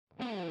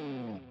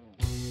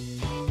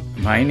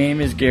My name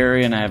is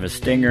Gary and I have a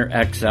Stinger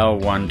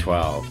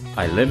XL112.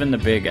 I live in the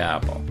Big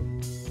Apple.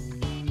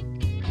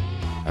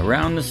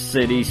 Around the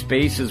city,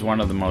 space is one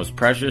of the most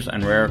precious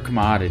and rare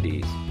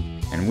commodities,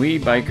 and we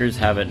bikers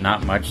have it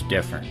not much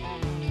different.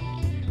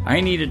 I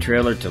need a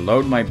trailer to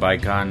load my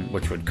bike on,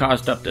 which would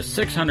cost up to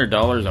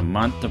 $600 a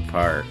month to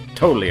park.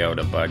 Totally out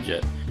of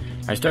budget.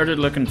 I started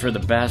looking for the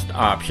best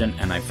option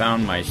and I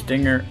found my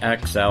Stinger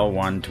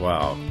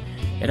XL112.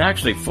 It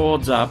actually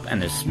folds up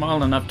and is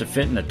small enough to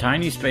fit in the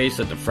tiny space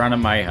at the front of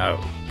my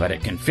house, but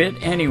it can fit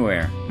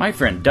anywhere. My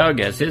friend Doug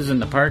has his in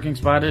the parking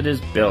spot at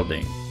his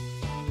building.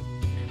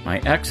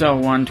 My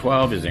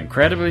XL112 is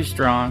incredibly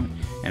strong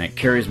and it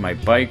carries my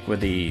bike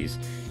with ease.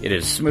 It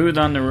is smooth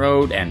on the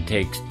road and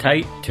takes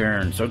tight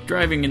turns, so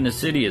driving in the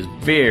city is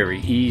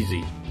very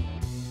easy.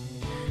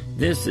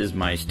 This is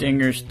my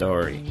Stinger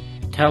story.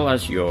 Tell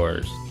us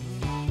yours.